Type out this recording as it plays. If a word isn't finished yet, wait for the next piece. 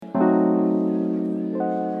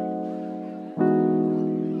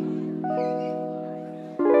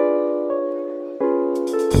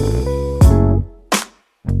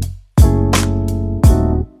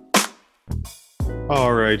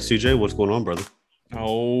right, CJ, what's going on, brother?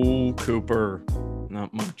 Oh, Cooper.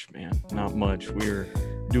 Not much, man. Not much. We're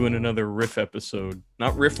doing another riff episode.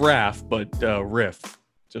 Not riff raff, but riff.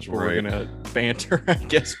 Just where we're going to banter, I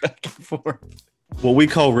guess, back and forth. What we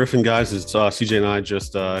call riffing, guys, is CJ and I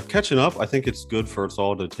just catching up. I think it's good for us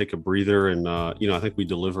all to take a breather. And, I think we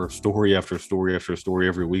deliver story after story after story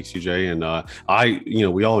every week, CJ.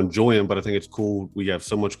 And we all enjoy them, but I think it's cool. We have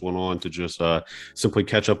so much going on to just simply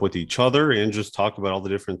catch up with each other and just talk about all the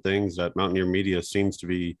different things that Mountaineer Media seems to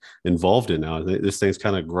be involved in now. This thing's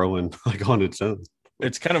kind of growing like on its own.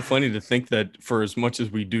 It's kind of funny to think that for as much as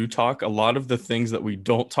we do talk, a lot of the things that we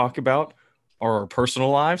don't talk about are our personal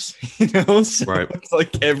lives, so right. It's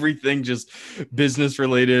like everything just business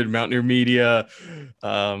related, Mountaineer Media,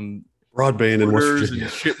 broadband and orders and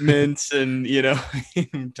shipments, and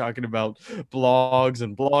talking about blogs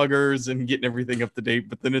and bloggers and getting everything up to date.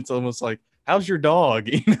 But then it's almost like, how's your dog?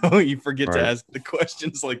 You forget to ask the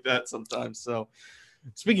questions like that sometimes. So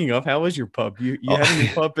speaking of, how is your pup? You had a new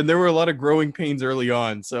pup, and there were a lot of growing pains early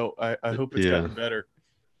on, so I hope it's gotten better.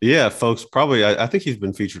 Yeah, folks, probably. I think he's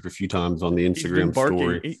been featured a few times on the Instagram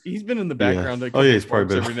story. He's been in the background. Yeah. He's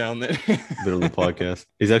probably been every now and then. Been on the podcast.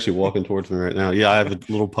 He's actually walking towards me right now. Yeah, I have a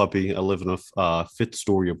little puppy. I live in a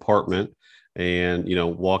fifth-story apartment, and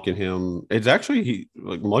walking him. It's actually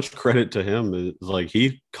much credit to him. Is like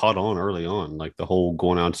he caught on early on, like the whole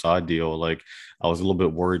going outside deal. Like I was a little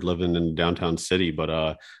bit worried living in the downtown city,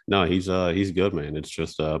 but no, he's good, man. It's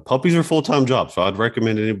just puppies are full-time jobs, so I'd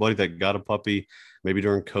recommend anybody that got a puppy. Maybe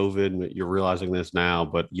during COVID, you're realizing this now,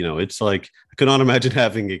 but it's like I could not imagine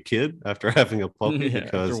having a kid after having a puppy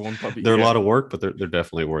because they're a lot of work, but they're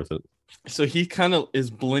definitely worth it. So he kind of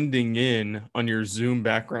is blending in on your Zoom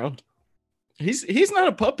background. He's not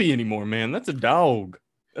a puppy anymore, man. That's a dog.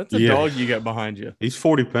 That's a dog you got behind you. He's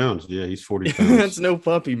 40 pounds. Yeah, he's 40 pounds. That's no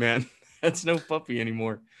puppy, man. That's no puppy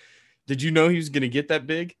anymore. Did you know he was going to get that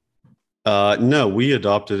big? No, we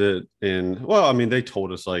adopted it they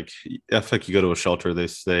told us, like, if you go to a shelter, they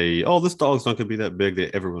say, oh, this dog's not going to be that big.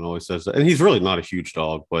 Everyone always says that. And he's really not a huge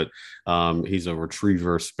dog, but he's a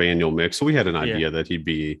retriever spaniel mix. So we had an idea that he'd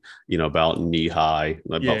be, about knee high,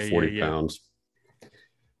 about 40 pounds.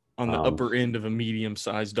 On the upper end of a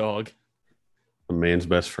medium-sized dog. A man's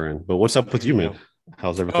best friend. But what's up with you, man?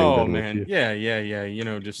 How's everything been? Oh, man. Yeah.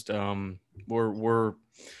 Just we're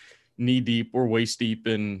knee deep, we're waist deep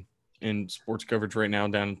in sports coverage right now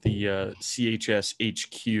down at the CHS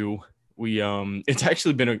HQ. It's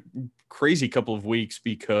actually been a crazy couple of weeks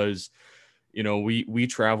because we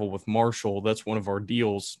travel with Marshall. That's one of our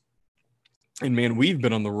deals, and man, we've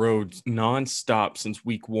been on the road nonstop since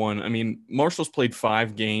week one. I mean, Marshall's played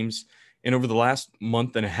 5 games, and over the last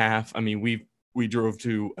month and a half, I mean, we drove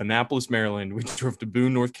to Annapolis, Maryland. We drove to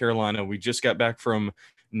Boone, North Carolina. We just got back from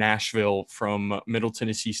Nashville from Middle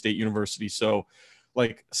Tennessee State University. So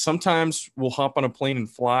like sometimes we'll hop on a plane and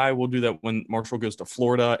fly. We'll do that when Marshall goes to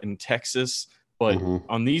Florida and Texas. But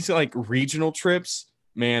on these like regional trips,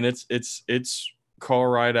 man, it's car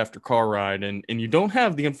ride after car ride. And you don't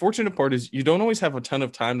have, the unfortunate part is you don't always have a ton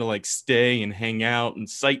of time to like stay and hang out and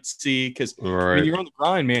sightsee because I mean, you're on the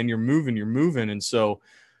grind, man. You're moving. And so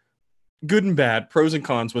good and bad, pros and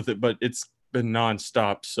cons with it, but it's been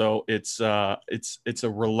nonstop. So it's a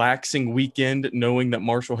relaxing weekend knowing that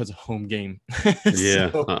Marshall has a home game.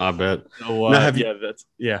 I bet. So,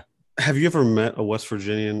 have you ever met a West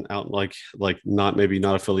Virginian out like not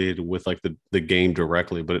affiliated with like the game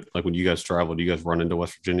directly, but like when you guys travel, do you guys run into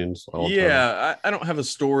West Virginians all the time? I don't have a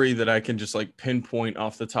story that I can just like pinpoint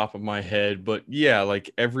off the top of my head, but yeah,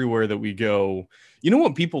 like everywhere that we go,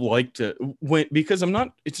 what people like to because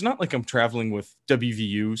it's not like I'm traveling with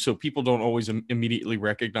WVU, so people don't always immediately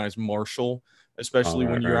recognize Marshall, especially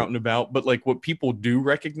when you're out and about. But like what people do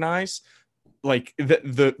recognize, like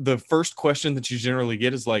the first question that you generally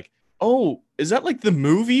get is like, oh, is that like the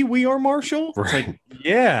movie We Are Marshall? Right. It's like,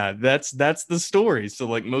 yeah, that's the story. So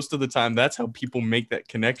like most of the time, that's how people make that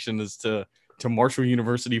connection is to Marshall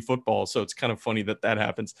University football. So it's kind of funny that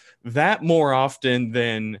happens. That more often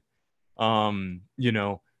than I'm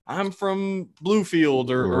from Bluefield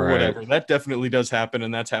or whatever. That definitely does happen.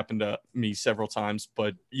 And that's happened to me several times,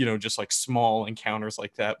 but just like small encounters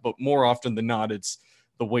like that. But more often than not, it's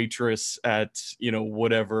the waitress at,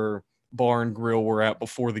 whatever bar and grill we're at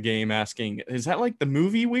before the game asking, is that like the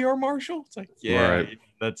movie We Are Marshall? It's like, yeah,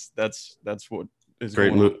 that's what is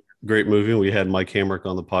great going on. Great movie. We had Mike Hamrick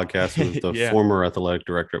on the podcast, who is the Yeah, former athletic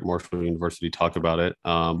director at Marshall University, talk about it.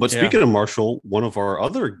 But yeah, speaking of Marshall, one of our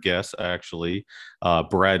other guests, actually,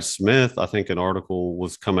 Brad Smith, I think an article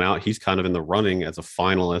was coming out. He's kind of in the running as a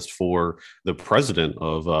finalist for the president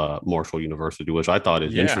of Marshall University, which I thought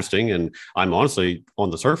is yeah. interesting. And I'm honestly,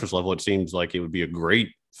 on the surface level, it seems like it would be a great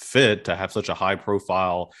fit to have such a high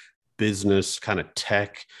profile business kind of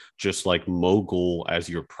tech just like mogul as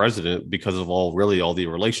your president because of all the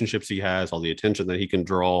relationships he has, all the attention that he can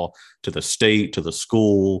draw to the state, to the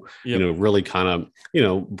school, Yep. really kind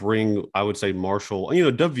of, bring, I would say, Marshall,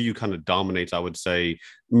 WU kind of dominates, I would say,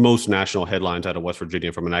 most national headlines out of West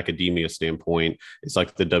Virginia from an academia standpoint. It's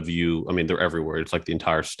like the W, I mean, they're everywhere. It's like the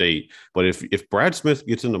entire state. But if Brad Smith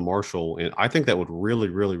gets into Marshall, and I think that would really,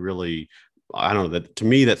 really, really, I don't know, that to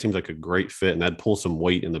me, that seems like a great fit and that'd pull some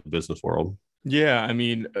weight in the business world. Yeah, I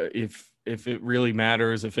mean, if it really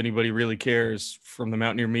matters, if anybody really cares, from the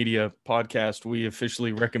Mountaineer Media podcast, we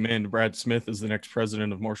officially recommend Brad Smith as the next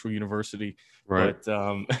president of Marshall University. Right.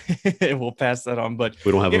 But we'll pass that on. But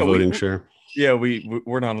We don't have a yeah, voting share. yeah,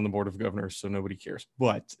 we're not on the board of governors, so nobody cares.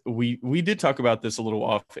 But we did talk about this a little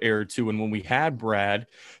off air too. And when we had Brad,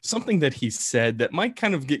 something that he said that might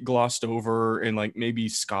kind of get glossed over and like maybe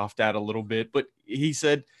scoffed at a little bit, but he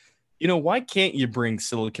said, why can't you bring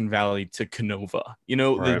Silicon Valley to Canova? The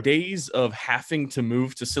Right. days of having to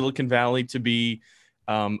move to Silicon Valley to be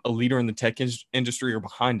a leader in the tech industry are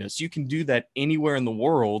behind us. You can do that anywhere in the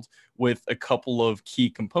world with a couple of key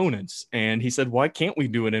components. And he said, why can't we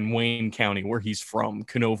do it in Wayne County, where he's from,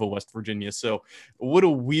 Canova, West Virginia? So what a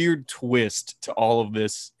weird twist to all of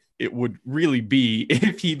this it would really be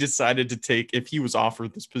if he was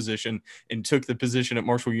offered this position and took the position at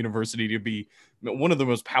Marshall University to be one of the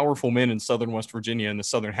most powerful men in Southern West Virginia, in the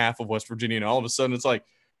southern half of West Virginia. And all of a sudden it's like,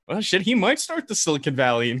 well, shit, he might start the Silicon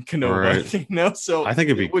Valley in Canova, Right. So I think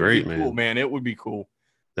it'd be it would be great, cool, man. man. It would be cool.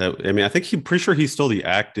 I think he's pretty sure he's still the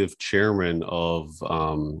active chairman of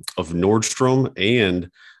Nordstrom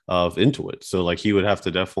and of Intuit. So like he would have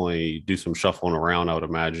to definitely do some shuffling around, I would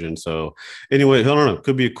imagine. So anyway, I don't know.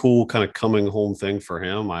 Could be a cool kind of coming home thing for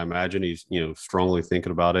him. I imagine he's strongly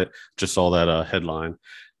thinking about it. Just saw that headline.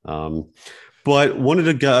 Um, but wanted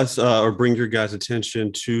to guys or bring your guys'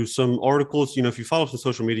 attention to some articles. If you follow us on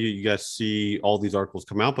social media, you guys see all these articles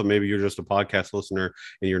come out, but maybe you're just a podcast listener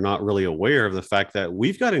and you're not really aware of the fact that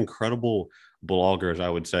we've got incredible bloggers, I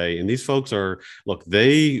would say. And these folks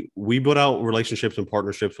we build out relationships and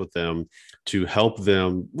partnerships with them to help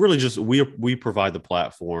them really just, we provide the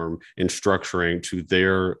platform and structuring to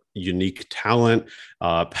their unique talent,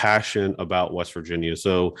 passion about West Virginia.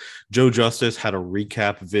 So Joe Justice had a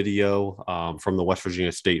recap video from the West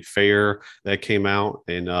Virginia State Fair that came out.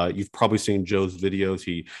 And you've probably seen Joe's videos.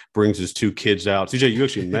 He brings his two kids out. CJ, you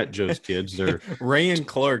actually met Joe's kids. They're Ray and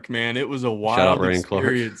Clark, man. It was a Shout out wild Ray and Clark.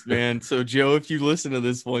 experience, man. So Joe, if you listen to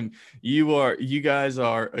this one, you guys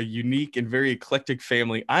are a unique and very eclectic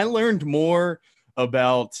family. I learned more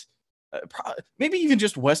about maybe even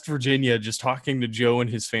just West Virginia, just talking to Joe and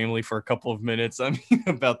his family for a couple of minutes. I mean,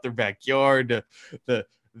 about their backyard, the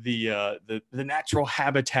natural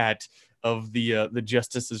habitat of the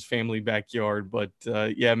Justice's family backyard. But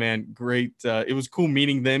yeah, man, great. It was cool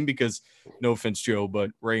meeting them because, no offense, Joe,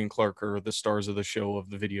 but Ray and Clark are the stars of the show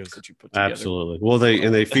of the videos that you put together. Absolutely. Well,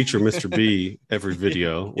 they feature Mr. B every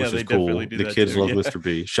video, Yeah, which they is cool. definitely do The that kids too, love yeah. Mr.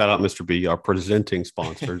 B. Shout out Mr. B, our presenting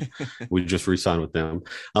sponsor. We just re-signed with them.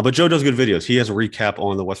 But Joe does good videos. He has a recap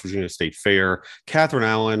on the West Virginia State Fair. Catherine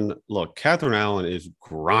Allen is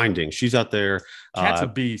grinding. She's out there. Cat's a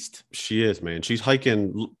beast. She is, man. She's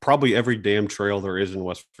hiking probably every damn trail there is in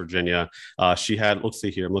West Virginia. She had, let's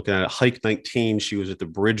see here, I'm looking at it, Hike 19. She was at the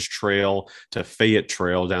Bridge Trail to Fayette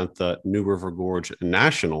Trail down at the New River Gorge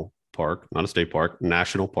National Park, not a state park,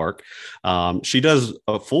 national park. She does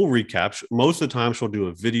a full recap. Most of the time, she'll do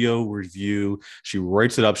a video review. She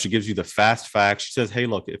writes it up. She gives you the fast facts. She says, hey,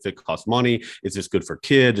 look, if it costs money, is this good for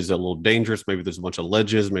kids? Is it a little dangerous? Maybe there's a bunch of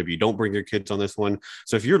ledges. Maybe you don't bring your kids on this one.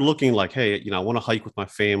 So if you're looking like, hey, I want to hike with my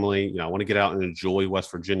family, I want to get out and enjoy West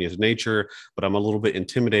Virginia's nature, but I'm a little bit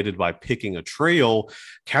intimidated by picking a trail,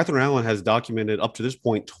 Catherine Allen has documented up to this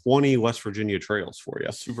point 20 West Virginia trails for you.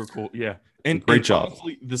 Super cool. Yeah. And great job.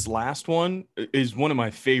 Honestly, this last one is one of my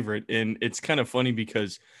favorite. And it's kind of funny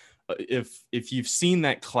because if you've seen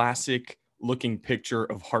that classic looking picture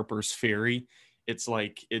of Harper's Ferry, it's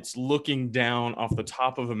like it's looking down off the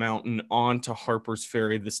top of a mountain onto Harper's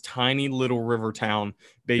Ferry, this tiny little river town,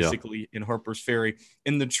 basically in Harper's Ferry.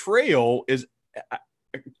 And the trail is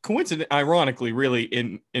ironically, really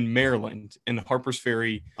in Maryland, in Harper's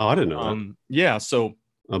Ferry. Oh, I didn't know that. Yeah. So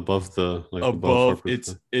above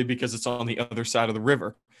because it's on the other side of the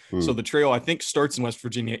river. So Hmm. the trail, I think, starts in West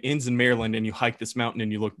Virginia, ends in Maryland, and you hike this mountain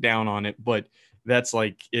and you look down on it. But that's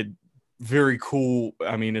like it, very cool.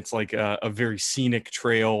 I mean, it's like a very scenic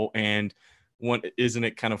trail. And one, isn't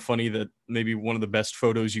it kind of funny that maybe one of the best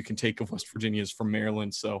photos you can take of West Virginia is from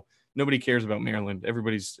Maryland? So nobody cares about Maryland.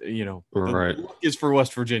 Everybody's, the Right. look is for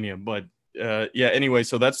West Virginia. But yeah, anyway,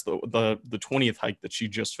 so that's the 20th hike that she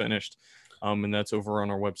just finished. And that's over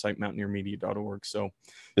on our website, mountaineermedia.org. So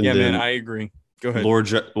And yeah, man, then I agree. Go ahead.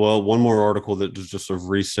 Well, one more article that was just of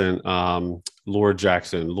recent. Laura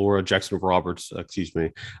Jackson Roberts, excuse me.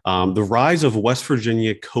 The rise of West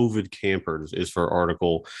Virginia COVID campers is her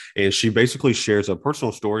article, and she basically shares a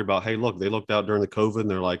personal story about, hey, look, they looked out during the COVID, and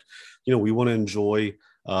they're like, we want to enjoy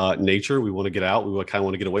nature. We want to get out. We kind of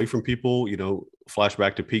want to get away from people.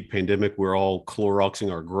 Flashback to peak pandemic, we're all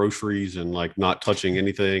Cloroxing our groceries and like not touching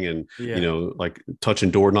anything, and Yeah. like touching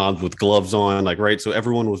doorknobs with gloves on, like, right. So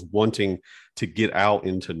everyone was wanting to get out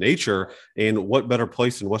into nature, and what better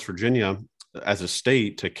place in West Virginia as a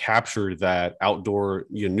state to capture that outdoor,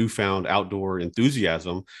 newfound outdoor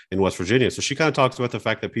enthusiasm in West Virginia. So she kind of talks about the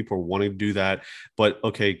fact that people are wanting to do that, but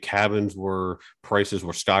okay, prices were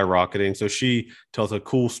skyrocketing. So she tells a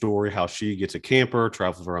cool story how she gets a camper,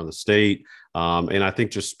 travels around the state, and I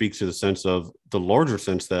think just speaks to the sense of the larger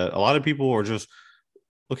sense that a lot of people are just,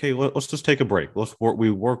 okay, let's just take a break. We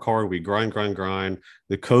work hard, we grind.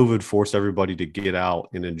 The COVID forced everybody to get out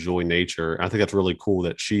and enjoy nature. I think that's really cool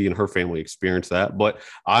that she and her family experienced that. But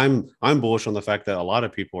I'm bullish on the fact that a lot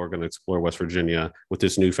of people are going to explore West Virginia with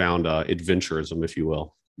this newfound adventurism, if you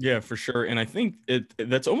will. Yeah, for sure. And I think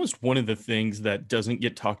that's almost one of the things that doesn't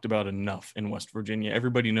get talked about enough in West Virginia.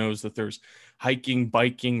 Everybody knows that there's hiking,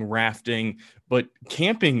 biking, rafting, but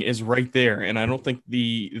camping is right there. And I don't think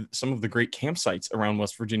some of the great campsites around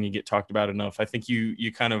West Virginia get talked about enough. I think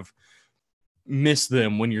you kind of miss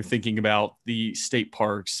them when you're thinking about the state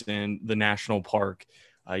parks and the national park.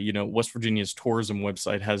 West Virginia's tourism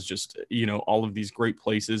website has just, all of these great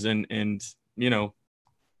places, and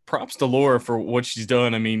props to Laura for what she's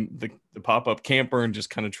done. I mean, the pop-up camper and just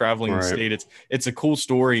kind of traveling the Right. state. It's a cool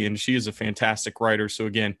story, and she is a fantastic writer. So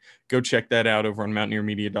again, go check that out over on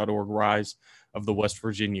mountaineermedia.org, Rise of the West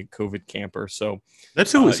Virginia COVID Camper. So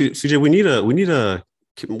That's who, CJ.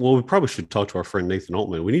 We probably should talk to our friend Nathan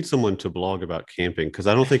Altman. We need someone to blog about camping, because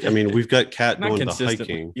I don't think, we've got Kat not doing the consistently.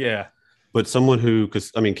 hiking. Yeah. But someone who, because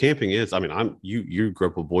camping is, you grew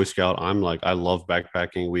up a Boy Scout. I'm like, I love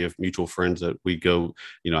backpacking. We have mutual friends that we go,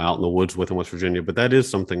 out in the woods with in West Virginia. But that is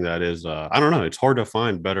something that is, I don't know, it's hard to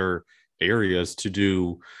find better areas to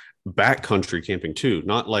do backcountry camping too.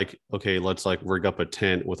 Not like, okay, let's like rig up a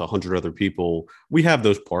tent with 100 other people. We have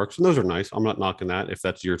those parks, and those are nice. I'm not knocking that if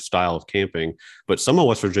that's your style of camping. But some of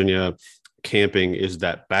West Virginia camping is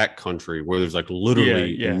that backcountry where there's like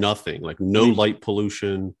literally nothing, like no light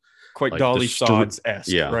pollution. Quite Like Dolly Sods-esque,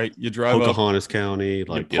 yeah, right? You drive Pocahontas County,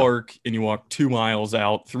 like you park, and you walk 2 miles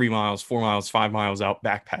out, 3 miles, 4 miles, 5 miles out,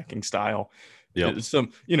 backpacking style. Yep.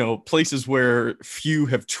 Some places where few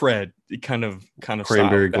have tread, kind of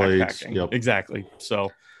Cranberry style Glades. backpacking. Yep. Exactly. So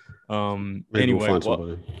Maybe anyway, we'll find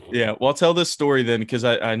somebody. yeah, well, I'll tell this story then, because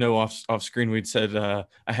I know off screen we'd said I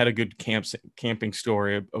had a good camping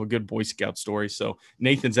story, a good Boy Scout story. So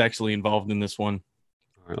Nathan's actually involved in this one.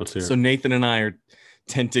 All right, let's hear So it. Nathan and I are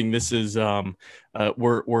tenting. This is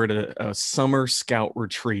we're at a summer scout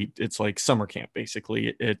retreat. It's like summer camp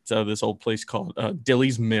basically at this old place called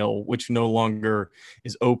Dilly's Mill, which no longer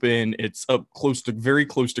is open. It's very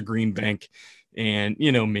close to Green Bank. And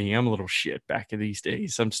me, I'm a little shit back in these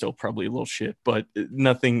days. I'm still probably a little shit, but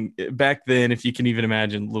nothing back then. If you can even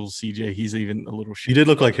imagine little CJ, he's even a little shit. You did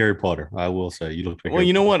look like Harry Potter. I will say you looked like. Well,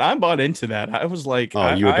 you know what? I bought into that. I was like,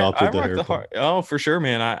 oh, you adopted I the Harry Potter. Oh, for sure,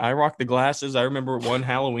 man. I rocked the glasses. I remember one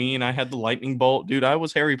Halloween, I had the lightning bolt, dude. I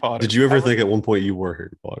was Harry Potter. Did you ever think at one point you were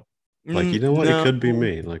Harry Potter? Like, you know what? No, it could be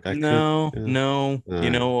me. Like, I no, could. no.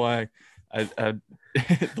 I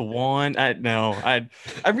the wand. I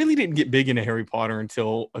really didn't get big into Harry Potter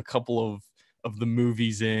until a couple of the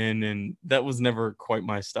movies in, and that was never quite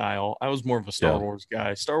my style. I was more of a Star Wars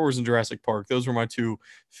guy. Star Wars and Jurassic Park. Those were my two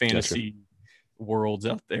fantasy worlds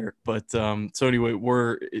out there. But so anyway,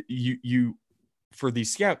 you for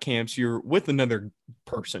these scout camps, you're with another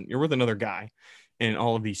person. You're with another guy in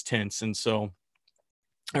all of these tents. And so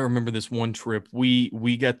I remember this one trip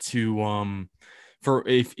we got to for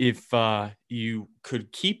if you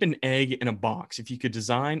could keep an egg in a box, if you could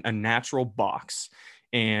design a natural box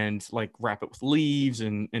and like wrap it with leaves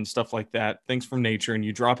and stuff like that, things from nature, and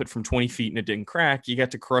you drop it from 20 feet and it didn't crack, you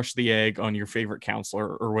got to crush the egg on your favorite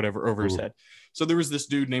counselor or whatever over his head. So there was this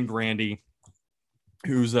dude named Randy,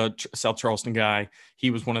 who's a South Charleston guy.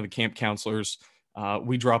 He was one of the camp counselors.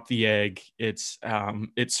 We drop the egg. It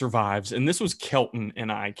survives. And this was Kelton,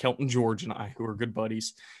 George and I, who are good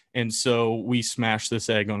buddies. And so we smashed this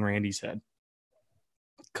egg on Randy's head.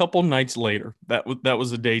 A couple nights later, that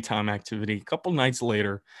was a daytime activity. A couple nights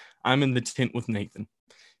later, I'm in the tent with Nathan,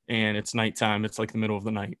 and it's nighttime. It's like the middle of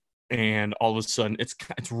the night, and all of a sudden, it's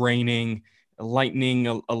raining, a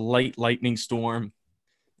light lightning storm,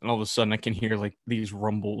 and all of a sudden, I can hear like these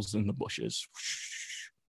rumbles in the bushes,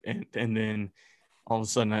 and then all of a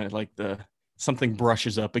sudden, something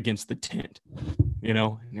brushes up against the tent,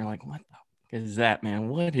 and you're like, what the is that, man?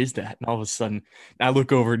 What is that? And all of a sudden I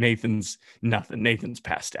look over, Nathan's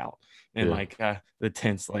passed out, and the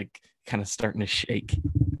tent's like kind of starting to shake.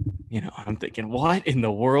 I'm thinking, what in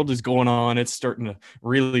the world is going on? It's starting to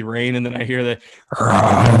really rain, and then I hear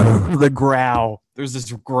the growl. There's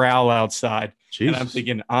this growl outside. Jesus. And I'm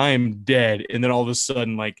thinking, I'm dead. And then all of a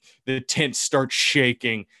sudden, like, the tent starts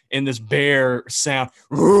shaking, and this bear sound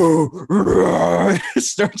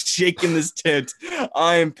starts shaking this tent.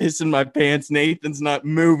 I am pissing my pants. Nathan's not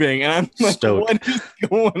moving. And I'm like, what is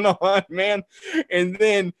going on, man? And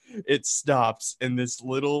then it stops, and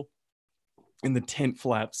the tent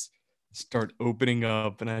flaps start opening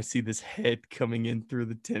up, and I see this head coming in through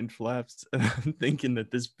the tent flaps, and I'm thinking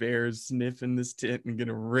that this bear is sniffing this tent and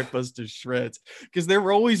gonna rip us to shreds, because there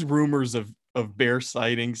were always rumors of bear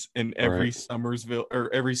sightings in every Summersville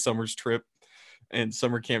or every Summers trip and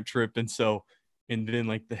summer camp trip. And then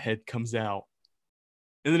like the head comes out,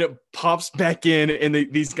 and then it pops back in, and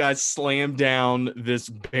these guys slam down this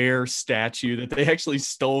bear statue that they actually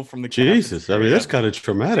stole from the Jesus, I mean, that's kind of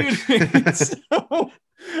traumatic. Dude, so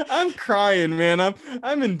I'm crying, man.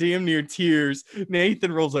 I'm in damn near tears.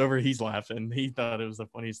 Nathan rolls over. He's laughing. He thought it was the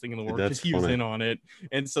funniest thing in the world because he was in on it.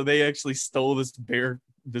 And so they actually stole this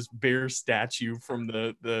bear statue from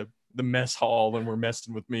the mess hall, and were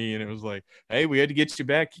messing with me. And it was like, hey, we had to get you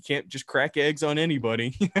back. You can't just crack eggs on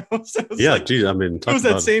anybody. So yeah, like, geez, I mean, it was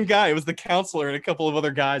that same guy. It was the counselor and a couple of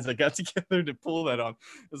other guys that got together to pull that on.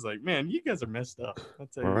 It was like, man, you guys are messed up.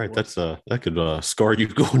 All right, that's that could scar you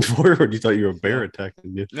going forward. You thought you were a bear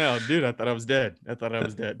attacking you. No, dude, I thought I was dead.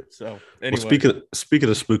 So anyway. Well, speaking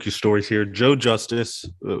of spooky stories here, Joe Justice,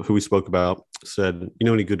 who we spoke about, said,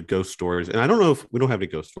 any good ghost stories? And I don't know if we don't have any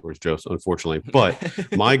ghost stories, Joe, unfortunately, but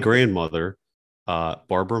my grandmother,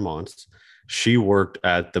 Barbara Mons, she worked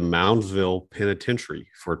at the Moundsville Penitentiary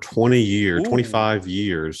for 25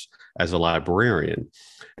 years as a librarian.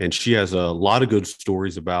 And she has a lot of good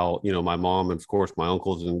stories about, my mom and of course my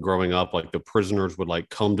uncles, and growing up, like the prisoners would like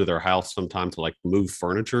come to their house sometimes to like move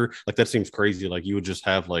furniture. Like that seems crazy. Like you would just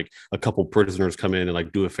have like a couple prisoners come in and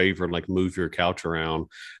like do a favor and like move your couch around.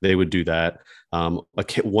 They would do that.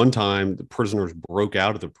 One time the prisoners broke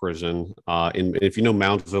out of the prison. And if you know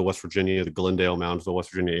Moundsville, West Virginia, the Glendale, Moundsville,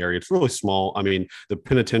 West Virginia area, it's really small. I mean, the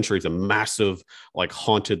penitentiary is a massive, like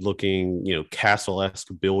haunted looking, castle-esque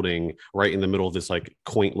building right in the middle of this like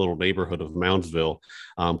quaint little neighborhood of Moundsville.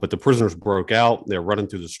 But the prisoners broke out. They're running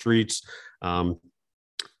through the streets. Definitely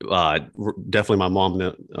my mom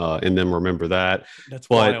and them remember that. That's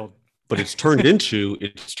wild. But it's turned into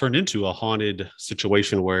a haunted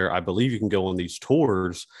situation where I believe you can go on these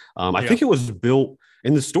tours. I think it was built,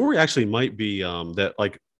 and the story actually might be that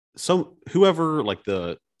like whoever like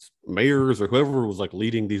the mayors or whoever was like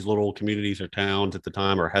leading these little communities or towns at the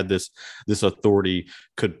time, or had this authority,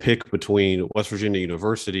 could pick between West Virginia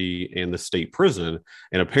University and the state prison.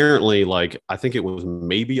 And apparently, like, I think it was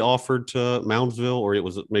maybe offered to Moundsville, or it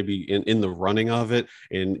was maybe in the running of it.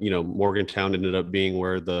 And, Morgantown ended up being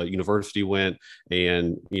where the university went,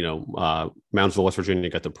 and, Moundsville, West Virginia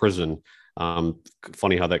got the prison.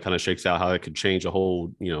 Funny how that kind of shakes out, how it could change a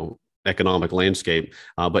whole, economic landscape.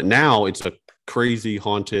 But now it's a crazy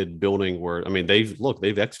haunted building where, I mean, they've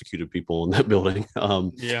executed people in that building.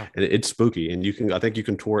 And it's spooky, and I think you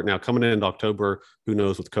can tour it now coming in October. Who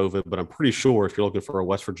knows with COVID, but I'm pretty sure if you're looking for a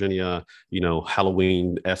West Virginia,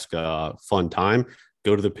 Halloween-esque fun time,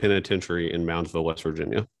 go to the penitentiary in Moundsville, West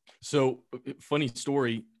Virginia. So funny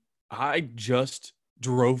story. I just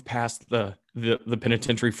drove past the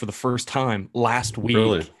penitentiary for the first time last week.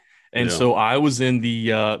 Really? And so I was in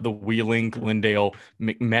the Wheeling, Glendale,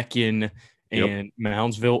 McMecken, and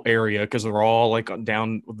Moundsville area, because they're all like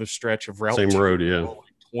down the stretch of route. Same road,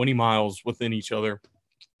 20 miles within each other.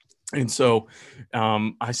 And so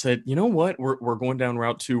I said, you know what? We're going down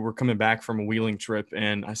Route 2. We're coming back from a wheeling trip.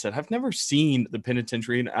 And I said, I've never seen the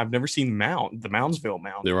penitentiary, and I've never seen the Moundsville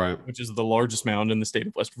Mound, You're right. which is the largest mound in the state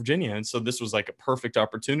of West Virginia. And so this was like a perfect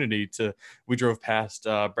opportunity we drove past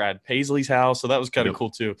Brad Paisley's house. So that was kind of Yep. cool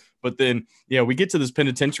too. But then, yeah, we get to this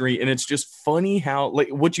penitentiary, and it's just funny how, like,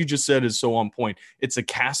 what you just said is so on point. It's a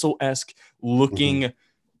castle-esque Mhm. looking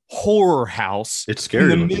horror house It's in scary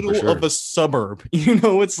the looking for middle of sure. a suburb.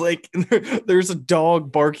 It's like there's a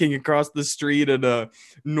dog barking across the street at a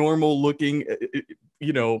normal looking,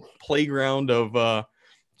 playground of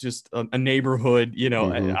just a neighborhood.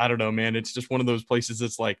 Hmm. I don't know, man. It's just one of those places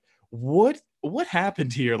that's like, what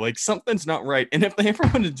happened here? Like something's not right. And if they ever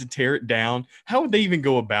wanted to tear it down, how would they even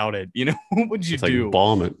go about it? What would you It's like do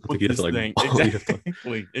bomb it. I think with you have to this like thing? bomb. You have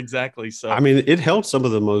to. Exactly. I So mean, it held some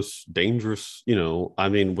of the most dangerous, I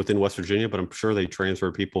mean, within West Virginia, but I'm sure they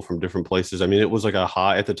transferred people from different places. I mean, it was like a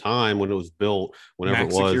high at the time when it was built, whenever it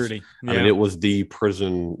max was. security. I mean, Yeah. it was the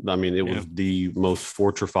prison. I mean, it Yeah. was the most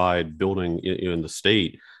fortified building in the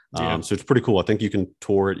state. Yeah. So it's pretty cool. I think you can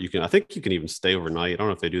tour it. I think you can even stay overnight. I don't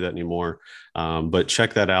know if they do that anymore, but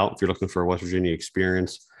check that out if you're looking for a West Virginia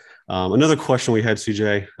experience. Another question we had,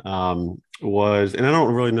 CJ, was, and I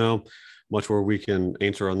don't really know much where we can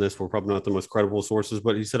answer on this. We're probably not the most credible sources,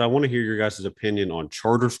 but he said, I want to hear your guys' opinion on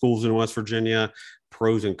charter schools in West Virginia,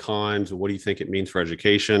 pros and cons. What do you think it means for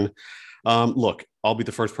education? Look, I'll be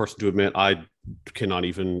the first person to admit I cannot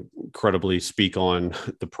even credibly speak on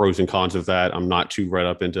the pros and cons of that. I'm not too read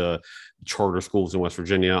up into charter schools in West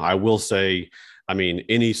Virginia. I will say, I mean,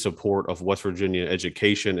 any support of West Virginia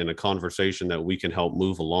education and a conversation that we can help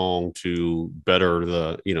move along to better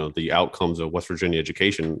the outcomes of West Virginia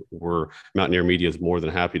education, we're Mountaineer Media is more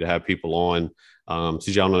than happy to have people on.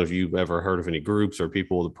 CJ, I don't know if you've ever heard of any groups or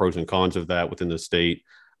people, the pros and cons of that within the state.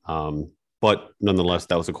 But nonetheless,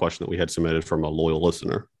 that was a question that we had submitted from a loyal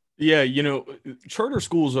listener. Yeah, charter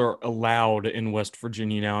schools are allowed in West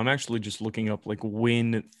Virginia now. I'm actually just looking up like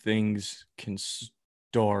when things can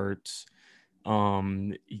start.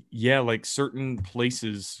 Yeah, like certain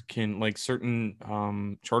places can, like certain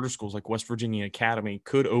charter schools like West Virginia Academy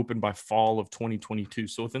could open by fall of 2022.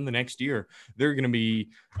 So within the next year, there are going to be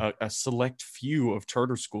a select few of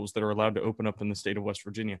charter schools that are allowed to open up in the state of West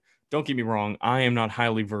Virginia. Don't get me wrong, I am not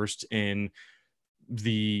highly versed in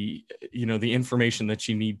the information that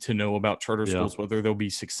you need to know about charter Yeah. schools, whether they'll be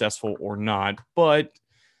successful or not. But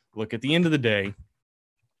look, at the end of the day,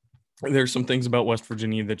 there's some things about West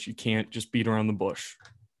Virginia that you can't just beat around the bush.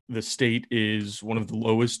 The state is one of the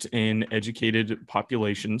lowest in educated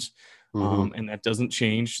populations, Mm-hmm. and that doesn't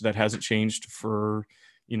change. That hasn't changed for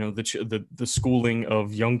the schooling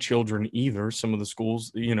of young children either. Some of the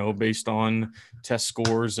schools, based on test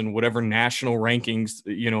scores and whatever national rankings,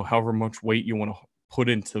 however much weight you want to put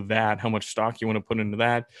into that, how much stock you want to put into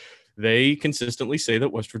that, they consistently say that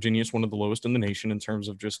West Virginia is one of the lowest in the nation in terms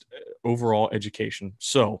of just overall education.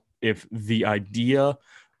 So if the idea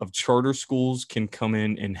of charter schools can come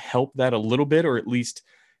in and help that a little bit, or at least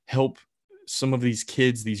help some of these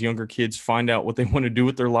kids, these younger kids, find out what they want to do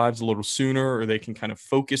with their lives a little sooner, or they can kind of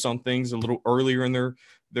focus on things a little earlier in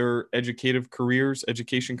their education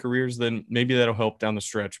careers, then maybe that'll help down the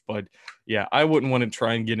stretch. But yeah, I wouldn't want to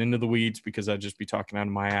try and get into the weeds because I'd just be talking out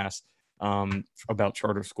of my ass about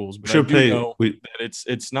charter schools. But I Should do pay. know that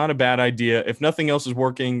it's not a bad idea. If nothing else is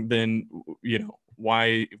working, then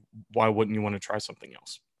why wouldn't you want to try something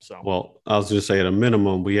else? So Well, I was just say at a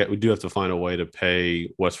minimum, we do have to find a way to pay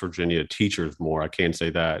West Virginia teachers more. I can't say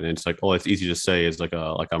that, and it's like, oh, it's easy to say. It's like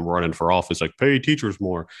I'm running for office, like pay teachers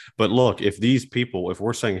more. But look, if these people, if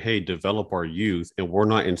we're saying, hey, develop our youth, and we're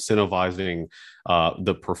not incentivizing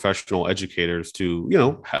the professional educators to,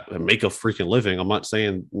 make a freaking living. I'm not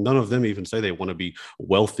saying none of them even say they want to be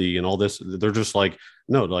wealthy and all this. They're just like,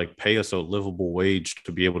 no, like pay us a livable wage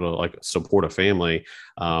to be able to like support a family.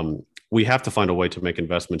 We have to find a way to make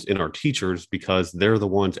investments in our teachers because they're the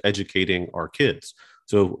ones educating our kids.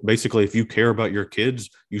 So basically, if you care about your kids,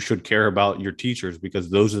 you should care about your teachers because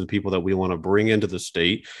those are the people that we want to bring into the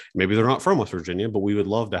state. Maybe they're not from West Virginia, but we would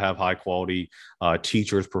love to have high quality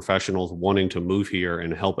teachers, professionals wanting to move here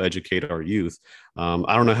and help educate our youth. I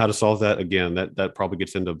don't know how to solve that. Again, that probably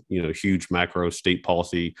gets into huge macro state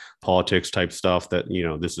policy, politics type stuff. That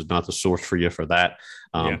this is not the source for you for that.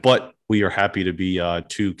 yeah. But we are happy to be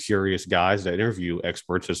two curious guys that interview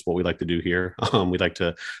experts. That's what we like to do here. We like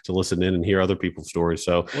to listen in and hear other people's stories.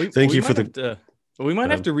 So thank you for the. We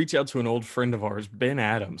might have to reach out to an old friend of ours, Ben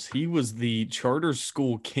Adams. He was the charter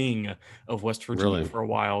school king of West Virginia for a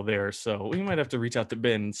while there. So we might have to reach out to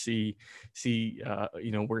Ben and see,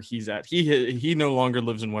 where he's at. He no longer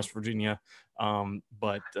lives in West Virginia,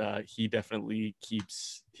 but he definitely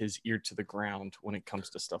keeps his ear to the ground when it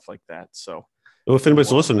comes to stuff like that. So. Well, if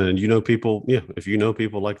anybody's listening and if you know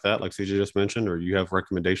people like that, like CJ just mentioned, or you have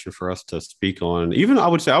recommendation for us to speak on, even I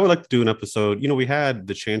would say I would like to do an episode. We had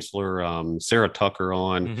the Chancellor, Sarah Tucker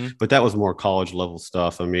on, but that was more college level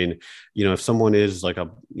stuff. I mean, if someone is like a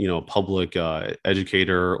public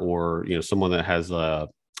educator or, someone that has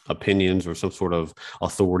opinions or some sort of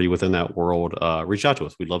authority within that world, reach out to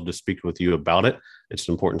us. We'd love to speak with you about it. It's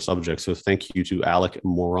an important subject. So thank you to Alec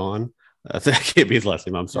Moron. That can't be his last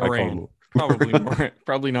name. I'm sorry.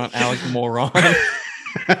 Probably not Alec Moron.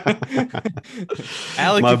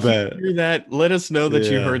 Alec, my if bad. You hear that? Let us know that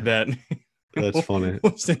you heard that. That's funny.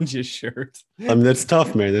 We'll send you a shirt. I mean, that's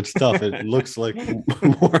tough, man. That's tough. It looks like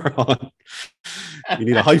moron. You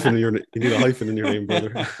need a hyphen in your name,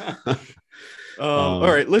 brother. All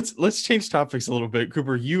right, let's change topics a little bit.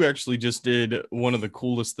 Cooper, you actually just did one of the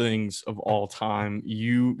coolest things of all time.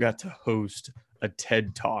 You got to host a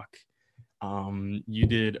TED Talk. You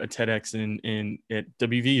did a TEDx at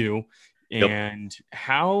WVU, and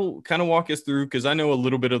how kind of walk us through, because I know a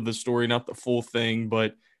little bit of the story, not the full thing,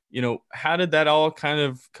 but how did that all kind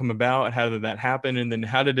of come about? How did that happen? And then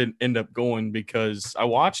how did it end up going? Because I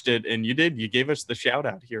watched it and you gave us the shout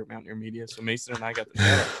out here at Mountaineer Media. So Mason and I got the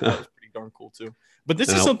shout out. That was pretty darn cool too. But this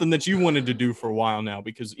is something that you wanted to do for a while now,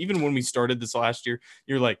 because even when we started this last year,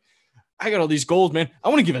 you're like, I got all these goals, man. I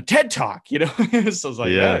want to give a TED Talk, So I was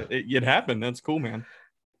like, it happened. That's cool, man.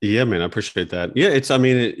 Yeah, man, I appreciate that. Yeah, it's like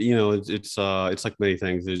many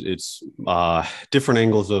things. It's different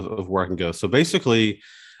angles of where I can go. So basically,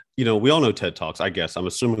 we all know TED Talks. I guess I'm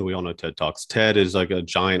assuming we all know TED Talks. TED is like a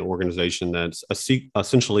giant organization that's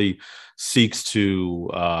essentially seeks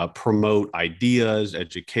to promote ideas,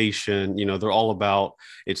 education. They're all about,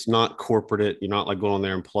 it's not corporate. You're not like going on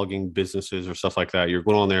there and plugging businesses or stuff like that. You're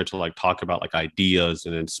going on there to like talk about like ideas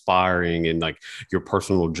and inspiring and like your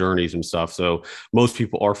personal journeys and stuff. So most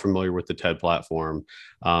people are familiar with the TED platform.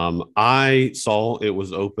 I saw it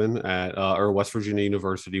was open at West Virginia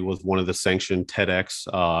University was one of the sanctioned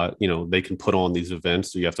TEDx. They can put on these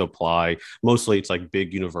events, so you have to apply. Mostly it's like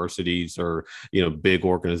big universities or big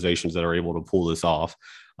organizations that are able to pull this off.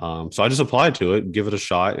 So I just applied to it, give it a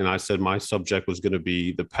shot, and I said my subject was going to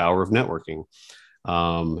be the power of networking.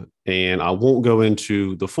 And I won't go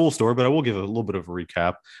into the full story, but I will give a little bit of a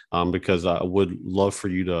recap because I would love for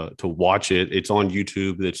you to watch it. It's on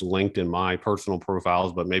YouTube. It's linked in my personal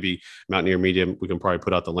profiles, but maybe Mountaineer Media, we can probably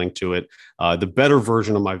put out the link to it. The better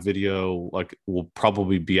version of my video will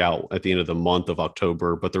probably be out at the end of the month of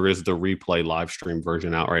October, but there is the replay live stream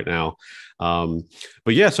version out right now.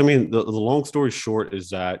 But yes, I mean, the long story short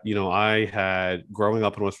is that, I had growing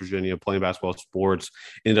up in West Virginia, playing basketball sports,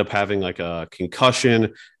 ended up having like a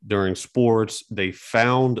concussion during sports. They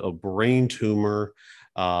found a brain tumor.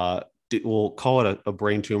 We'll call it a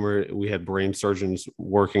brain tumor. We had brain surgeons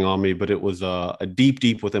working on me, but it was a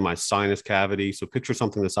deep within my sinus cavity. So picture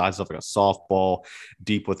something the size of like a softball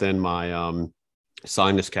deep within my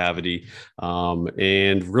sinus cavity.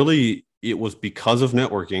 And really, it was because of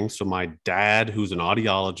networking. So my dad, who's an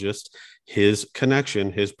audiologist, his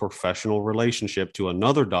connection, his professional relationship to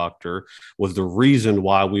another doctor was the reason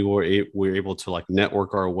why we were able to like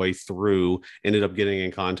network our way through, ended up getting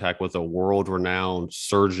in contact with a world-renowned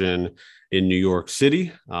surgeon in New York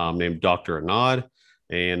City named Dr. Anand.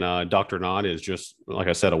 And Dr. Anand is just, like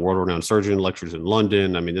I said, a world-renowned surgeon, lectures in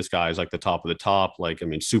London. I mean, this guy is like the top of the top,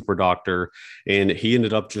 super doctor. And he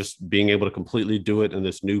ended up just being able to completely do it in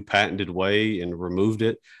this new patented way and removed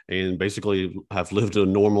it and basically have lived a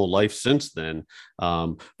normal life since then.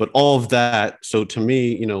 But all of that, so to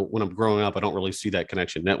me, when I'm growing up, I don't really see that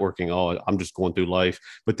connection networking. Oh, I'm just going through life.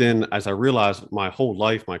 But then as I realized my whole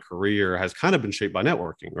life, my career has kind of been shaped by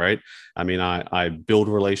networking, right? I mean, I build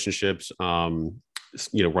relationships,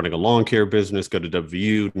 running a lawn care business, go to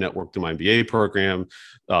WVU, network through my MBA program,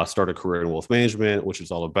 start a career in wealth management, which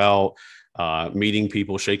is all about meeting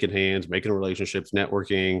people, shaking hands, making relationships,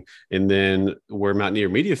 networking. And then where Mountaineer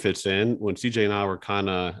Media fits in, when CJ and I were kind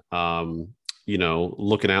of,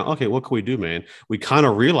 looking out, okay, what can we do, man? We kind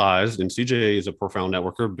of realized, and CJ is a profound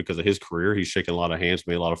networker because of his career. He's shaking a lot of hands,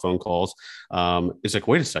 made a lot of phone calls. It's like,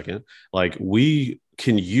 wait a second, like we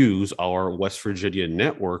can use our West Virginia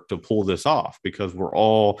network to pull this off, because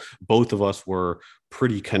both of us were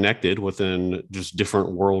pretty connected within just different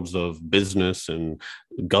worlds of business and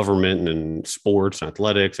government and sports and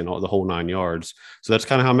athletics and all the whole 9 yards. So that's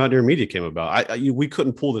kind of how Mountaineer Media came about. We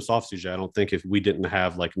couldn't pull this off, CJ. I don't think, if we didn't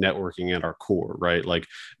have like networking at our core, right? Like,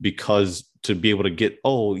 because to be able to get,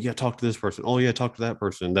 oh yeah, talk to this person, oh yeah, talk to that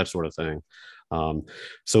person, that sort of thing.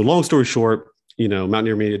 So long story short,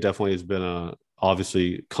 Mountaineer Media definitely has been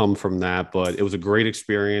obviously come from that, but it was a great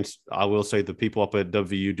experience. I will say the people up at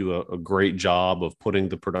WVU do a great job of putting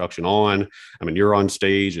the production on. I mean, you're on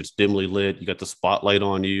stage, it's dimly lit. You got the spotlight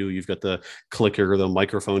on you. You've got the clicker, the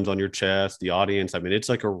microphones on your chest, the audience. I mean, it's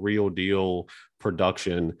like a real deal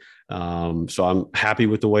production. So I'm happy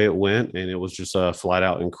with the way it went. And it was just a flat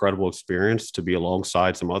out incredible experience to be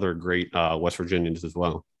alongside some other great West Virginians as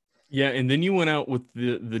well. Yeah, and then you went out with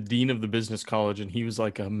the dean of the business college, and he was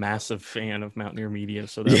like a massive fan of Mountaineer Media.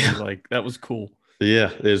 So that was cool. Yeah,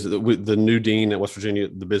 there's the new dean at West Virginia,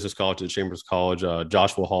 the business college at Chambers College,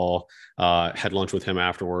 Joshua Hall. Had lunch with him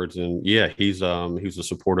afterwards, and yeah, he was a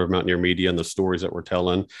supporter of Mountaineer Media and the stories that we're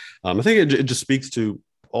telling. I think it just speaks to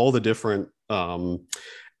all the different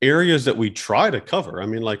areas that we try to cover. I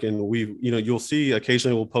mean, like, and you'll see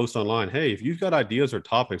occasionally we'll post online, hey, if you've got ideas or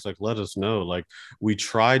topics, like, let us know. Like, we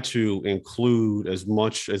try to include as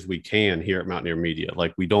much as we can here at Mountaineer Media.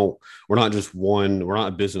 Like, we're not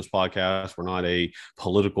a business podcast. We're not a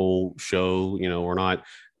political show. We're not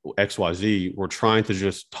XYZ. We're trying to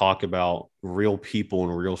just talk about real people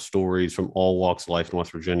and real stories from all walks of life in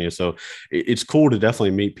West Virginia. So it's cool to definitely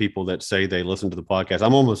meet people that say they listen to the podcast.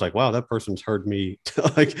 I'm almost like, wow, that person's heard me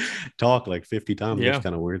like talk like 50 times. Yeah. It's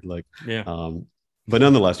kind of weird. Like, yeah. But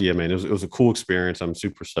nonetheless, yeah, man, it was a cool experience. I'm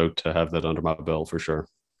super stoked to have that under my belt for sure.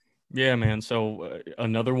 Yeah, man. So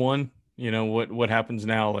another one, what happens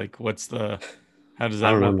now? Like, how does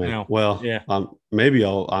that work now? Well, yeah. Maybe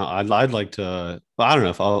I'd like to. I don't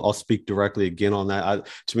know if I'll speak directly again on that.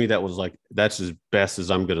 To me, that was like, that's as best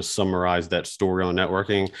as I'm going to summarize that story on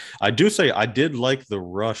networking. I do say I did like the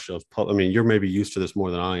rush of. I mean, you're maybe used to this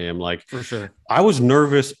more than I am. Like, for sure, I was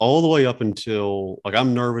nervous all the way up until, like,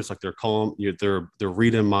 I'm nervous. Like, they're calling, they're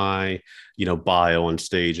reading my bio on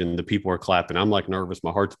stage, and the people are clapping. I'm like nervous,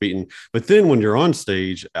 my heart's beating. But then when you're on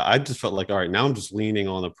stage, I just felt like, all right, now I'm just leaning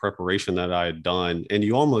on the preparation that I had done, and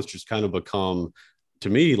you almost just kind of become, to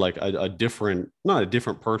me, like a different, not a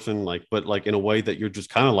different person, like, but like in a way that you're just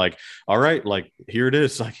kind of like, all right, like, here it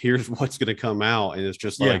is, like, here's what's going to come out. And it's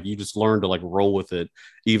just like, you just learn to like roll with it,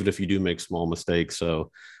 even if you do make small mistakes. So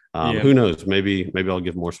who knows, maybe I'll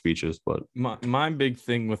give more speeches. But my big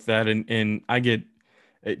thing with that, and I get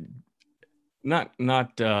not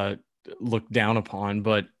looked down upon,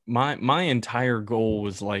 but my entire goal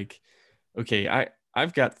was like, okay,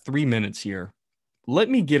 I've got 3 minutes here. Let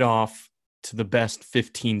me get off to the best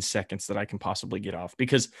 15 seconds that I can possibly get off,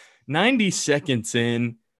 because 90 seconds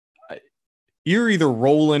in, you're either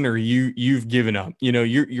rolling or you've given up.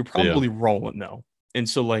 You're probably rolling though. And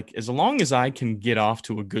so, like, as long as I can get off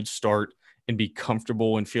to a good start and be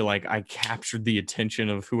comfortable and feel like I captured the attention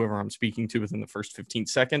of whoever I'm speaking to within the first 15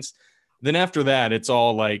 seconds, then after that, it's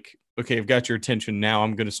all like, okay, I've got your attention. Now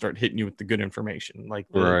I'm going to start hitting you with the good information, like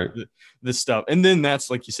the stuff. And then that's,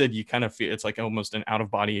 like you said, you kind of feel it's like almost an out of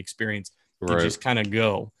body experience. You just kind of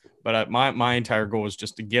go. But my entire goal is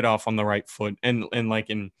just to get off on the right foot. And like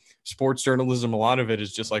in sports journalism, a lot of it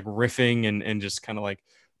is just like riffing and just kind of like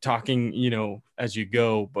talking, as you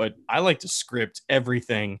go. But I like to script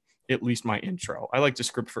everything, at least my intro. I like to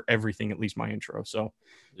script for everything, at least my intro. So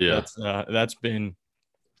that's been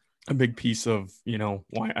a big piece of,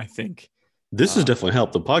 why I think this has definitely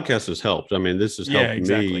helped. The podcast has helped. I mean, this has helped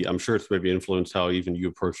me. I'm sure it's maybe influenced how even you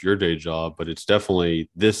approach your day job, but this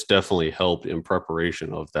definitely helped in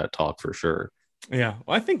preparation of that talk for sure. Yeah.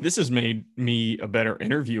 Well, I think this has made me a better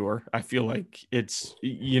interviewer. I feel like it's,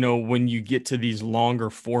 when you get to these longer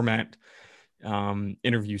format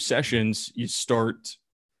interview sessions, you start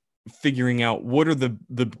figuring out what are the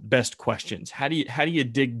best questions. How do you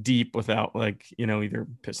dig deep without, like, either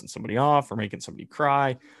pissing somebody off or making somebody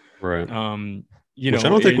cry. Right. Which I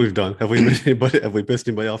don't think we've done. Have we pissed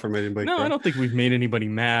anybody off or made anybody cry? I don't think we've made anybody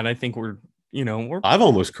mad. I think we're I've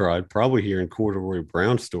almost cried probably hearing Corduroy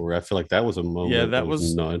Brown's story. I feel like that was a moment. Yeah, that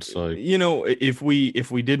was nuts. Like, if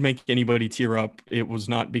we did make anybody tear up, it was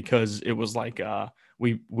not because it was like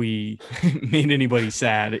we made anybody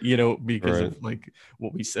sad, because of like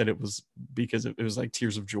what we said. It was because it was like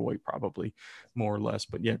tears of joy, probably, more or less.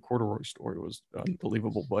 But yeah, Corduroy's story was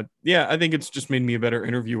unbelievable. But yeah, I think it's just made me a better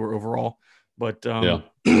interviewer overall. But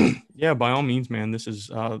yeah, by all means, man, this is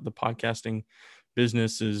the podcasting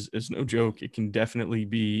business is no joke. It can definitely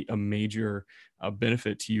be a major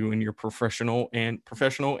benefit to you in your professional and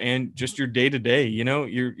just your day to day. You know,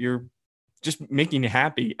 you're just making you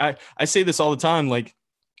happy. I say this all the time. Like,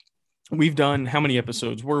 we've done how many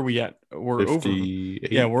episodes? Where are we at? We're 58.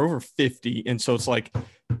 over. Yeah, we're over 50, and so it's like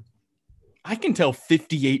I can tell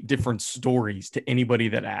 58 different stories to anybody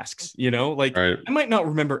that asks, you know, like Right. I might not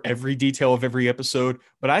remember every detail of every episode,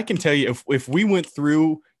 but I can tell you if we went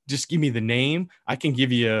through, just give me the name, I can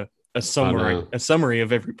give you a summary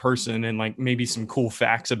of every person and like maybe some cool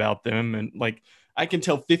facts about them. And like, I can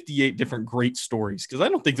tell 58 different great stories because I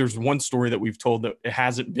don't think there's one story that we've told that it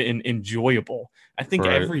hasn't been enjoyable. I think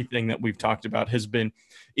Right. everything that we've talked about has been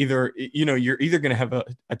either, you know, you're either going to have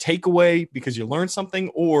a takeaway because you learned something,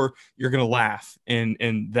 or you're going to laugh. And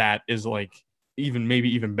that is like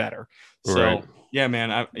maybe even better. So Right. yeah,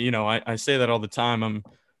 man, I say that all the time.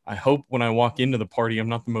 I hope when I walk into the party, I'm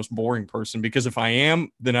not the most boring person, because if I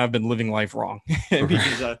am, then I've been living life wrong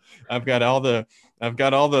because I've got all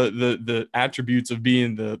the attributes of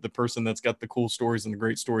being the person that's got the cool stories and the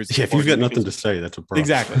great stories. Yeah, if you've got nothing to say, that's a problem.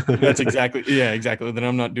 Exactly. That's exactly. Yeah, exactly. Then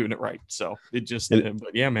I'm not doing it right. So it just, And,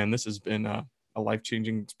 but yeah, man, this has been a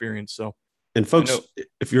life-changing experience. So, and folks,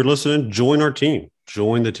 if you're listening, join our team.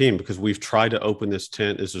 Join the team, because we've tried to open this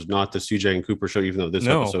tent. This is not the CJ and Cooper show, even though this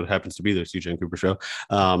episode happens to be the CJ and Cooper show.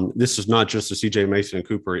 This is not just the CJ Mason and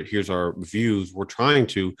Cooper. Here's our views. We're trying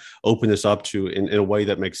to open this up to in a way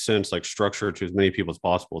that makes sense, like structure to as many people as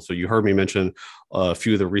possible. So you heard me mention a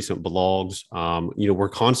few of the recent blogs. We're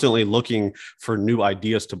constantly looking for new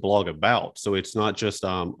ideas to blog about. So it's not just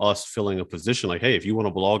us filling a position like, hey, if you want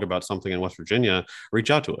to blog about something in West Virginia,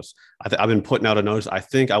 reach out to us. I've been putting out a notice.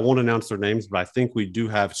 I won't announce their names, but I think we do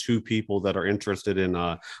have 2 people that are interested in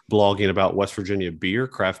blogging about West Virginia beer,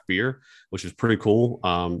 craft beer, which is pretty cool.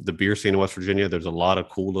 The beer scene in West Virginia, there's a lot of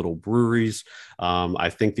cool little breweries. I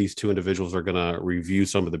think these 2 individuals are going to review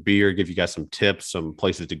some of the beer, give you guys some tips, some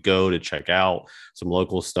places to go to check out, some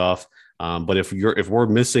local stuff. But if we're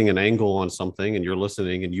missing an angle on something and you're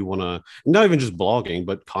listening and you want to, not even just blogging,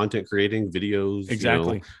 but content creating, videos,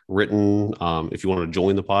 exactly, written, if you want to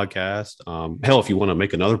join the podcast, hell, if you want to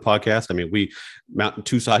make another podcast, I mean, we mountain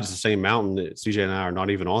 2 sides of the same mountain. CJ and I are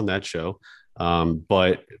not even on that show.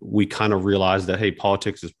 But we kind of realized that, hey,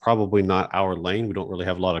 politics is probably not our lane. We don't really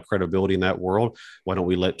have a lot of credibility in that world. Why don't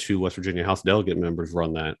we let 2 West Virginia House delegate members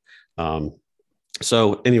run that?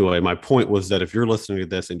 So anyway, my point was that if you're listening to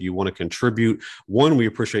this and you want to contribute, one, we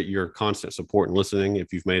appreciate your constant support and listening.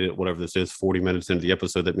 If you've made it, whatever this is, 40 minutes into the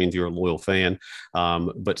episode, that means you're a loyal fan.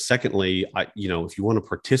 But secondly, if you want to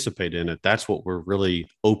participate in it, that's what we're really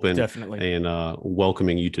open definitely, and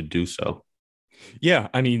welcoming you to do so. Yeah,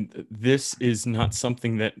 I mean, this is not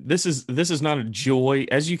something that this is not a joy.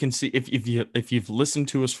 As you can see, if you've listened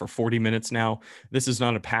to us for 40 minutes now, this is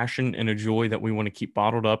not a passion and a joy that we want to keep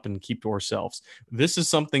bottled up and keep to ourselves. This is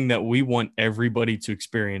something that we want everybody to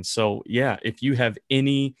experience. So yeah, if you have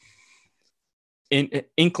any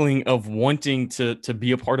inkling of wanting to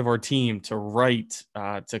be a part of our team, to write,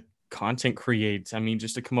 to content create, I mean,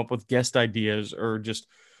 just to come up with guest ideas, or just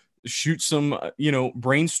shoot some,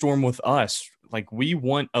 brainstorm with us. Like, we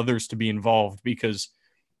want others to be involved, because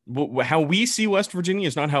how we see West Virginia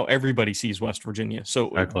is not how everybody sees West Virginia. So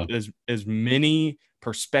Exactly. as many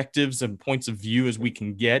perspectives and points of view as we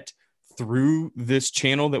can get through this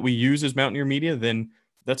channel that we use as Mountaineer Media, then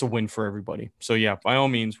that's a win for everybody. So yeah, by all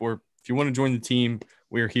means, if you want to join the team,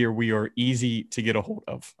 we're here. We are easy to get a hold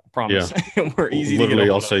of. I promise. Yeah. We're easy literally, to get a hold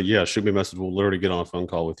I'll of. say, yeah, shoot me a message. We'll literally get on a phone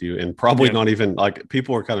call with you. And probably not even like,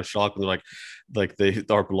 people are kind of shocked when they're like they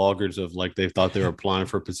are bloggers of like, they thought they were applying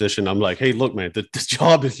for a position. I'm like, hey, look, man, this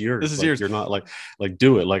job is yours. This is yours. You're not like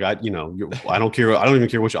do it. Like, I don't care. I don't even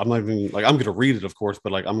care what I'm not even like, I'm going to read it, of course,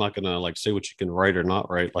 but like, I'm not going to like say what you can write or not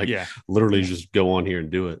write. Like, literally just go on here and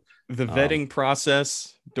do it. The vetting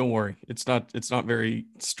process, don't worry, it's not very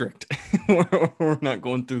strict. We're not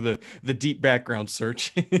going through the deep background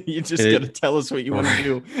search. You just got to tell us what you want to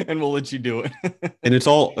do, and we'll let you do it. And it's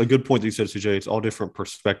all a good point that you said, CJ. It's all different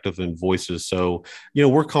perspectives and voices. So,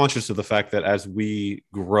 we're conscious of the fact that as we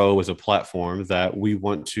grow as a platform, that we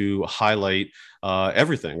want to highlight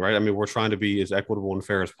everything, right? I mean, we're trying to be as equitable and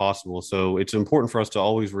fair as possible. So it's important for us to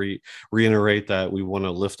always reiterate that we want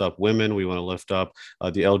to lift up women. We want to lift up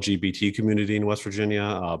the LGBT community in West Virginia,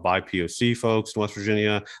 BIPOC folks in West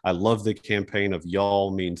Virginia. I love the campaign of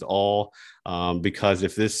y'all means all. Because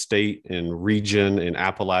if this state and region and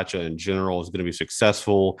Appalachia in general is going to be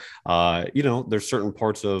successful, there's certain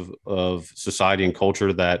parts of society and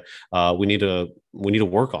culture that we need to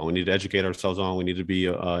work on. We need to educate ourselves on. We need to be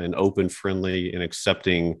an open, friendly, and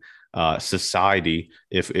accepting society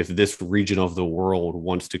if this region of the world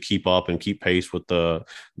wants to keep up and keep pace with the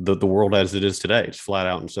world as it is today. It's flat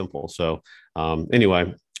out and simple. So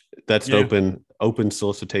anyway, that's Yeah. open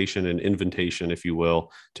solicitation and invitation, if you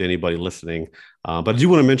will, to anybody listening. But I do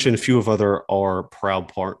want to mention a few of our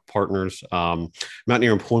proud partners,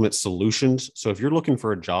 Mountaineer Employment Solutions. So if you're looking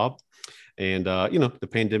for a job, and the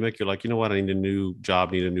pandemic, you're like, you know what, I need a new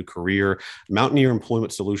job, need a new career. Mountaineer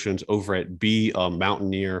Employment Solutions over at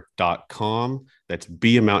beamountaineer.com. That's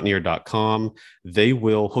beamountaineer.com. They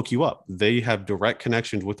will hook you up. They have direct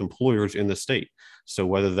connections with employers in the state. So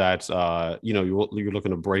whether that's you're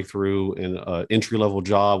looking to break through in an entry level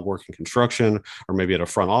job, working construction, or maybe at a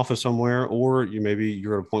front office somewhere, or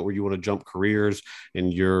you're at a point where you want to jump careers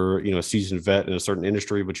and you're a seasoned vet in a certain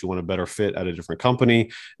industry, but you want a better fit at a different company,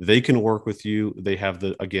 they can work with you. They have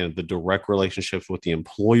the direct relationships with the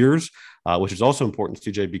employers, which is also important,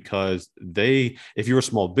 CJ, because if you're a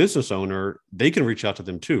small business owner, they can reach out to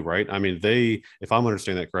them too, right? I mean, if I'm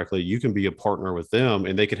understanding that correctly, you can be a partner with them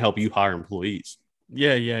and they can help you hire employees.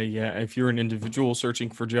 Yeah. If you're an individual searching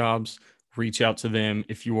for jobs, reach out to them.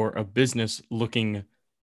 If you are a business looking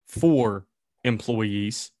for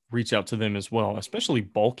employees, reach out to them as well, especially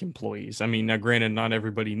bulk employees. I mean, now granted, not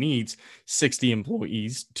everybody needs 60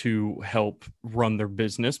 employees to help run their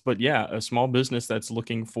business, but yeah, a small business that's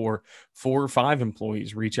looking for 4 or 5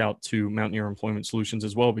 employees, reach out to Mountaineer Employment Solutions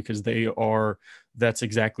as well, because that's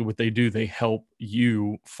exactly what they do. They help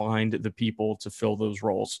you find the people to fill those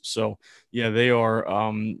roles. So yeah, they are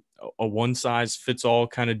a one size fits all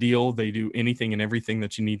kind of deal. They do anything and everything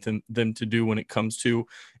that you need them to do when it comes to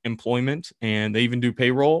employment, and they even do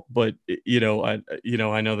payroll. But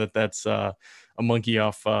I know that's a monkey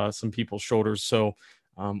off some people's shoulders. So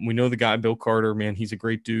we know the guy, Bill Carter, man, he's a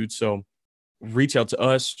great dude. So reach out to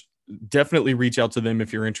us. Definitely reach out to them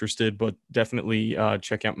if you're interested, but definitely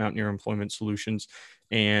check out Mountaineer Employment Solutions.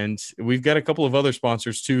 And we've got a couple of other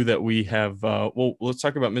sponsors too that we have. Well, let's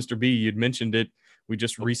talk about Mr. B. You'd mentioned it. We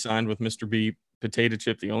just re-signed with Mr. B Potato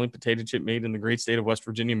Chip, the only potato chip made in the great state of West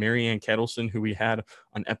Virginia. Marianne Kettleson, who we had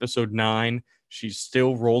on episode 9, she's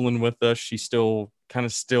still rolling with us. She still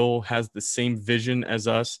has the same vision as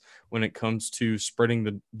us when it comes to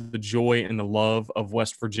spreading the joy and the love of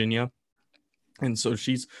West Virginia. And so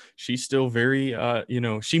she's still very,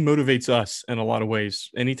 she motivates us in a lot of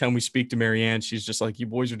ways. Anytime we speak to Marianne, she's just like, you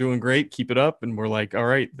boys are doing great. Keep it up. And we're like, all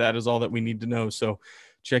right, that is all that we need to know. So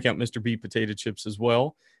check out Mr. B Potato Chips as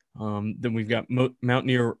well. Then we've got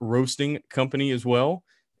Mountaineer Roasting Company as well.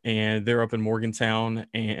 And they're up in Morgantown.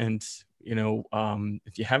 And,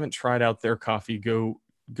 if you haven't tried out their coffee, go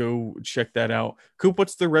check that out. Coop,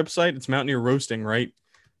 what's their website? It's Mountaineer Roasting, right?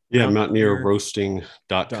 Yeah,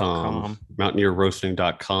 mountaineerroasting.com.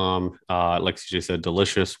 Mountaineerroasting.com. Like CJ said,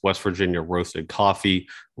 delicious West Virginia roasted coffee.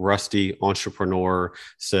 Rusty, entrepreneur,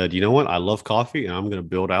 said, you know what? I love coffee and I'm going to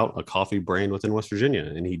build out a coffee brand within West Virginia.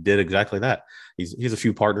 And he did exactly that. He's a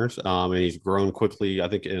few partners and he's grown quickly, I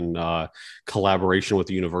think, in collaboration with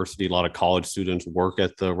the university. A lot of college students work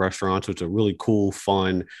at the restaurant. So it's a really cool,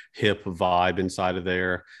 fun, hip vibe inside of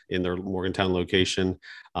there in their Morgantown location.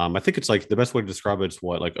 I think it's like the best way to describe it is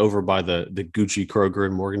over by the Gucci Kroger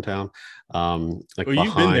in Morgantown.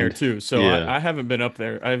 You've been there too. So yeah. I haven't been up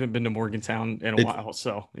there. I haven't been to Morgantown in a while.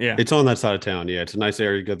 So yeah, it's on that side of town. Yeah, it's a nice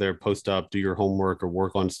area. You go there, post up, do your homework or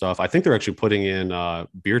work on stuff. I think they're actually putting in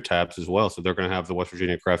beer taps as well. So they're going to have the West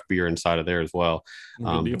Virginia craft beer inside of there as well.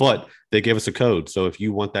 But they gave us a code. So if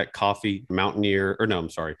you want that coffee,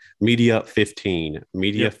 Media 15,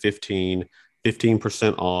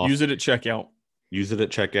 15% off. Use it at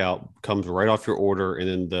checkout. Comes right off your order, and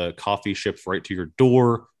then the coffee ships right to your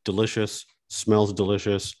door. Delicious, smells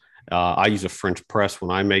delicious. I use a French press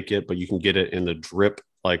when I make it, but you can get it in the drip,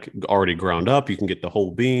 like already ground up. You can get the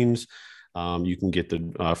whole beans. You can get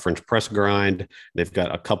the French press grind. They've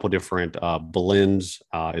got a couple different blends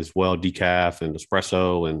as well, decaf and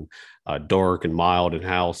espresso and dark and mild and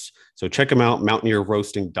house. So check them out,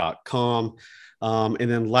 mountaineerroasting.com.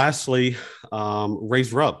 And then lastly,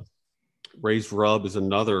 Raised Rub. Raised Rub is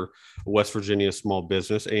another West Virginia small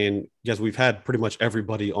business. And yes, we've had pretty much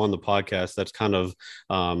everybody on the podcast. That's kind of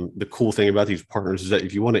the cool thing about these partners is that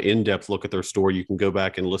if you want an in-depth look at their story, you can go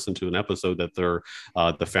back and listen to an episode that the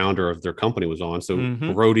founder of their company was on. So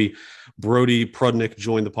Brody Prudnick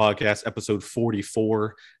joined the podcast, episode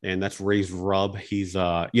 44, and that's Raised Rub. He's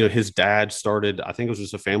his dad started, I think it was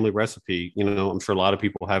just a family recipe. I'm sure a lot of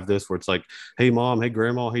people have this where it's like, hey mom, hey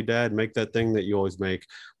grandma, hey dad, make that thing that you always make.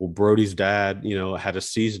 Well, Brody's dad, had a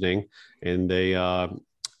seasoning, and they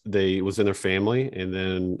it was in their family. And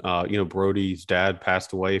then, Brody's dad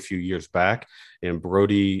passed away a few years back, and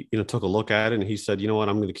Brody, took a look at it and he said, you know what,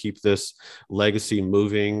 I'm going to keep this legacy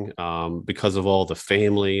moving, because of all the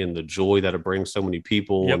family and the joy that it brings so many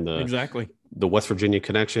people, Yep, and exactly. the West Virginia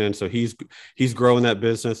connection. So he's growing that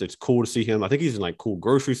business. It's cool to see him. I think he's in like cool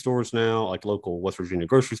grocery stores now, like local West Virginia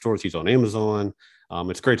grocery stores. He's on Amazon.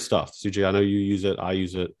 It's great stuff. CJ, I know you use it. I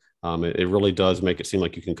use it. It really does make it seem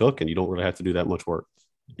like you can cook and you don't really have to do that much work.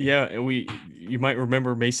 Yeah, you might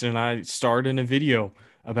remember Mason and I starred in a video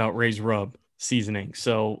about Ray's Rub seasoning.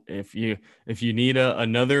 So if you need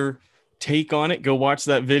another take on it, go watch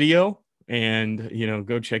that video, and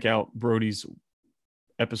go check out Brody's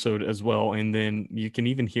episode as well. And then you can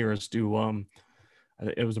even hear us do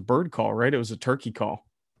it was a bird call, right? It was a turkey call.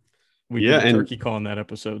 We did a turkey call in that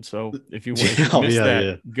episode. So if you missed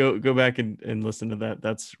that, go back and listen to that.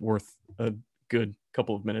 That's worth a good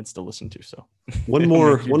couple of minutes to listen to. So one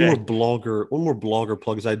more blogger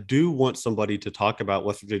plug is I do want somebody to talk about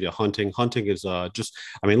West Virginia hunting. Hunting is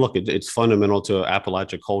it's fundamental to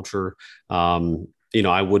Appalachia culture.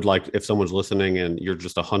 I would like, if someone's listening and you're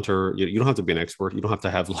just a hunter, you don't have to be an expert. You don't have to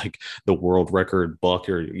have like the world record buck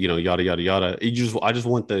or, yada, yada, yada. I just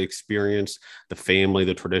want the experience, the family,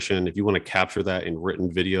 the tradition. If you want to capture that in written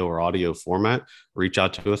video or audio format, reach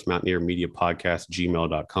out to us, Mountaineer Media Podcast,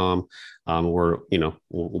 gmail.com.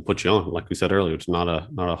 We'll put you on. Like we said earlier, it's not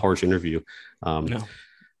a harsh interview. No.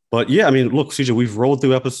 But yeah, I mean, look, CJ, we've rolled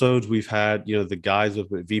through episodes. We've had, the guys of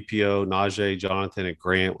VPO, Najee, Jonathan, and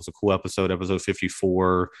Grant was a cool episode, episode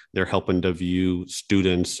 54. They're helping WVU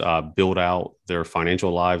students build out their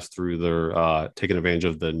financial lives through their taking advantage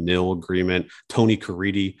of the NIL agreement. Tony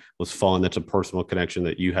Caridi was fun. That's a personal connection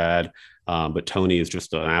that you had. But Tony is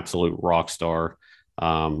just an absolute rock star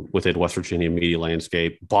within West Virginia media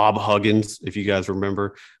landscape. Bob Huggins, if you guys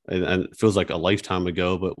remember, and it feels like a lifetime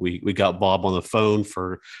ago, but we got Bob on the phone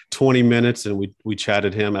for 20 minutes and we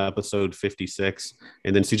chatted him, episode 56.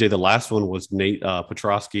 And then CJ, the last one was Nate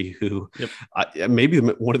Petrosky, who maybe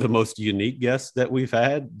one of the most unique guests that we've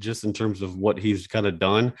had, just in terms of what he's kind of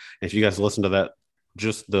done. And if you guys listen to that,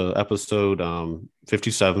 just the episode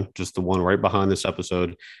 57, just the one right behind this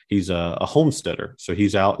episode, he's a homesteader. So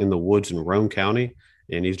he's out in the woods in Roane County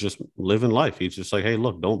and he's just living life. He's just like, hey,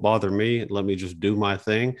 look, don't bother me. Let me just do my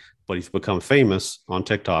thing. But he's become famous on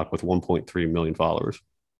TikTok with 1.3 million followers.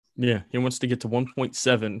 Yeah, he wants to get to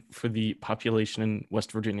 1.7 for the population in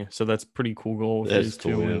West Virginia. So that's pretty cool goal. That's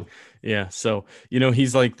cool. Yeah. So,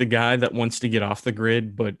 he's like the guy that wants to get off the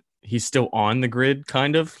grid, but he's still on the grid,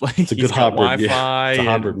 kind of like it's a good hybrid Wi-Fi. It's a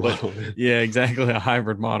hybrid model. Yeah, exactly, a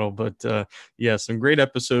hybrid model. But some great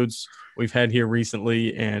episodes we've had here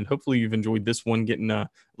recently, and hopefully you've enjoyed this one, getting a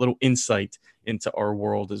little insight into our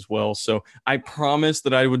world as well. So I promised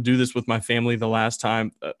that I would do this with my family the last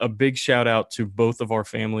time. A big shout out to both of our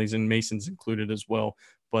families, and Mason's included as well.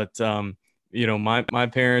 But my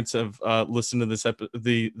parents have listened to this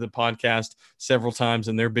the podcast several times,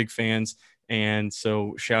 and they're big fans. And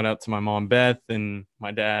so shout out to my mom, Beth, and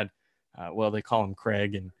my dad. They call him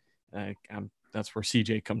Craig, and that's where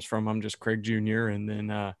CJ comes from. I'm just Craig Jr. And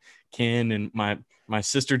then Ken, and my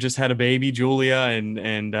sister just had a baby, Julia, and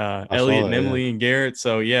Elliot and Emily and Garrett.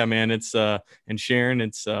 So yeah, man, it's and Sharon.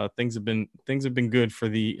 It's things have been good for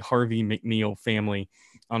the Harvey McNeil family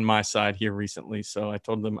on my side here recently. So I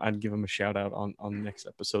told them I'd give them a shout out on the next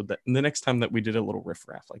episode, that the next time that we did a little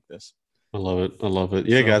riff-raff like this. I love it.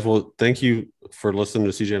 Yeah, guys. Well, thank you for listening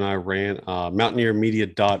to CJ and I rant.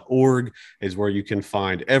 Mountaineermedia.org is where you can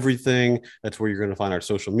find everything. That's where you're going to find our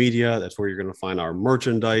social media. That's where you're going to find our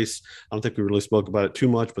merchandise. I don't think we really spoke about it too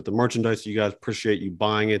much, but the merchandise, you guys, appreciate you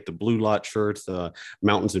buying it. The Blue Lot shirts, the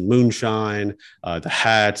Mountains and Moonshine, the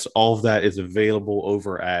hats, all of that is available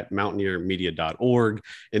over at mountaineermedia.org.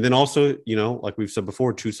 And then also, like we've said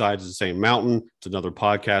before, Two Sides of the Same Mountain. It's another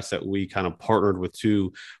podcast that we kind of partnered with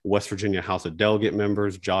two West Virginia House of Delegate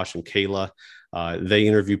members, Josh and Kayla. They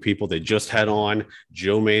interview people. They just had on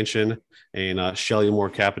Joe Manchin and Shelly Moore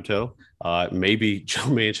Capito. Maybe Joe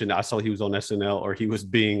Manchin, I saw he was on SNL, or he was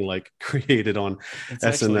being like created on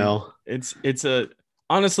SNL.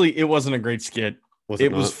 Honestly, it wasn't a great skit.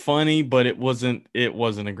 It was funny, but it wasn't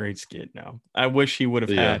a great skit. No, I wish he would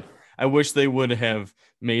have had. I wish they would have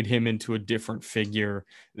made him into a different figure.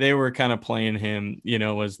 They were kind of playing him,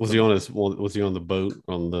 as was he on the boat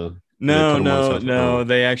on the? No.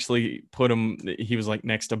 They actually put him. He was like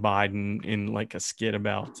next to Biden in like a skit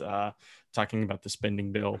about talking about the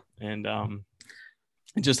spending bill and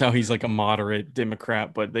just how he's like a moderate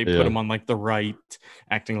Democrat, but they put him on like the right,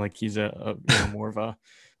 acting like he's a more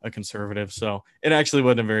of a conservative. So it actually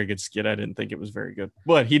wasn't a very good skit. I didn't think it was very good,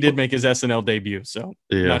 but he did make his SNL debut. So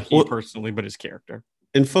not he personally, but his character.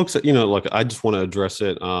 And folks, look, I just want to address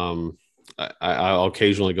it. I'll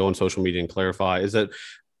occasionally go on social media and clarify is that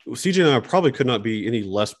CJ and I probably could not be any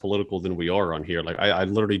less political than we are on here. Like I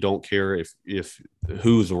literally don't care if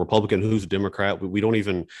who's a Republican, who's a Democrat. We don't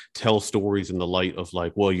even tell stories in the light of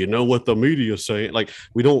like, well, you know what the media is saying. Like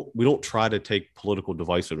we don't try to take political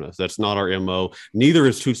divisiveness. That's not our MO. Neither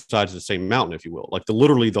is two sides of the same mountain, if you will. Like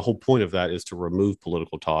literally the whole point of that is to remove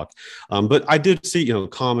political talk. But I did see,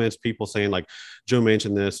 comments, people saying like Joe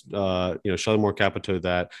mentioned this, Shelley Moore Capito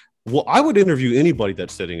that. Well, I would interview anybody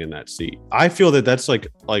that's sitting in that seat. I feel that that's like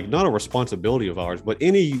not a responsibility of ours, but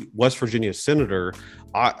any West Virginia senator,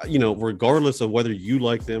 regardless of whether you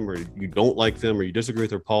like them or you don't like them or you disagree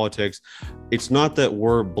with their politics, it's not that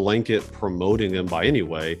we're blanket promoting them by any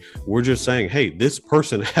way. We're just saying, hey, this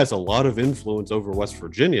person has a lot of influence over West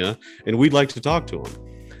Virginia, and we'd like to talk to them.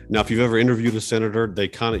 Now, if you've ever interviewed a senator, they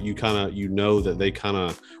that they kind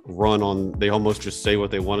of run on, they almost just say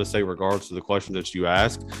what they want to say, regardless of the question that you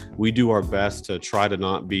ask. We do our best to try to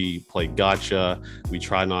not play gotcha. We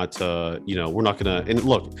try not to, we're not going to, and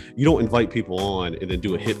look, you don't invite people on and then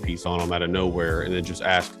do a hit piece on them out of nowhere and then just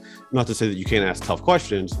ask, not to say that you can't ask tough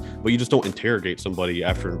questions, but you just don't interrogate somebody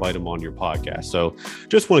after invite them on your podcast. So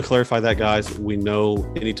just want to clarify that, guys. We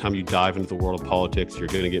know anytime you dive into the world of politics, you're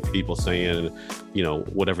going to get people saying,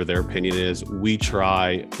 whatever their opinion is. We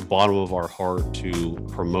try the bottom of our heart to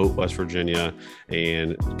promote West Virginia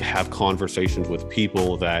and have conversations with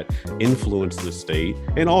people that influence the state.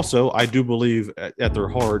 And also, I do believe at their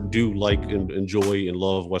heart do like and enjoy and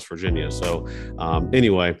love West Virginia. So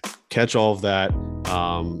anyway, catch all of that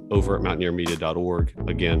over at mountaineermedia.org.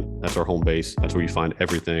 Again, that's our home base. That's where you find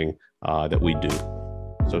everything that we do.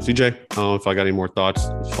 So CJ, I don't know if I got any more thoughts.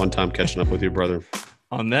 It's a fun time catching up with you, brother.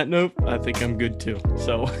 On that note, I think I'm good too.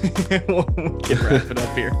 So we'll wrap it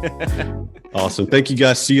up here. Awesome. Thank you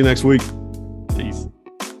guys. See you next week. Peace.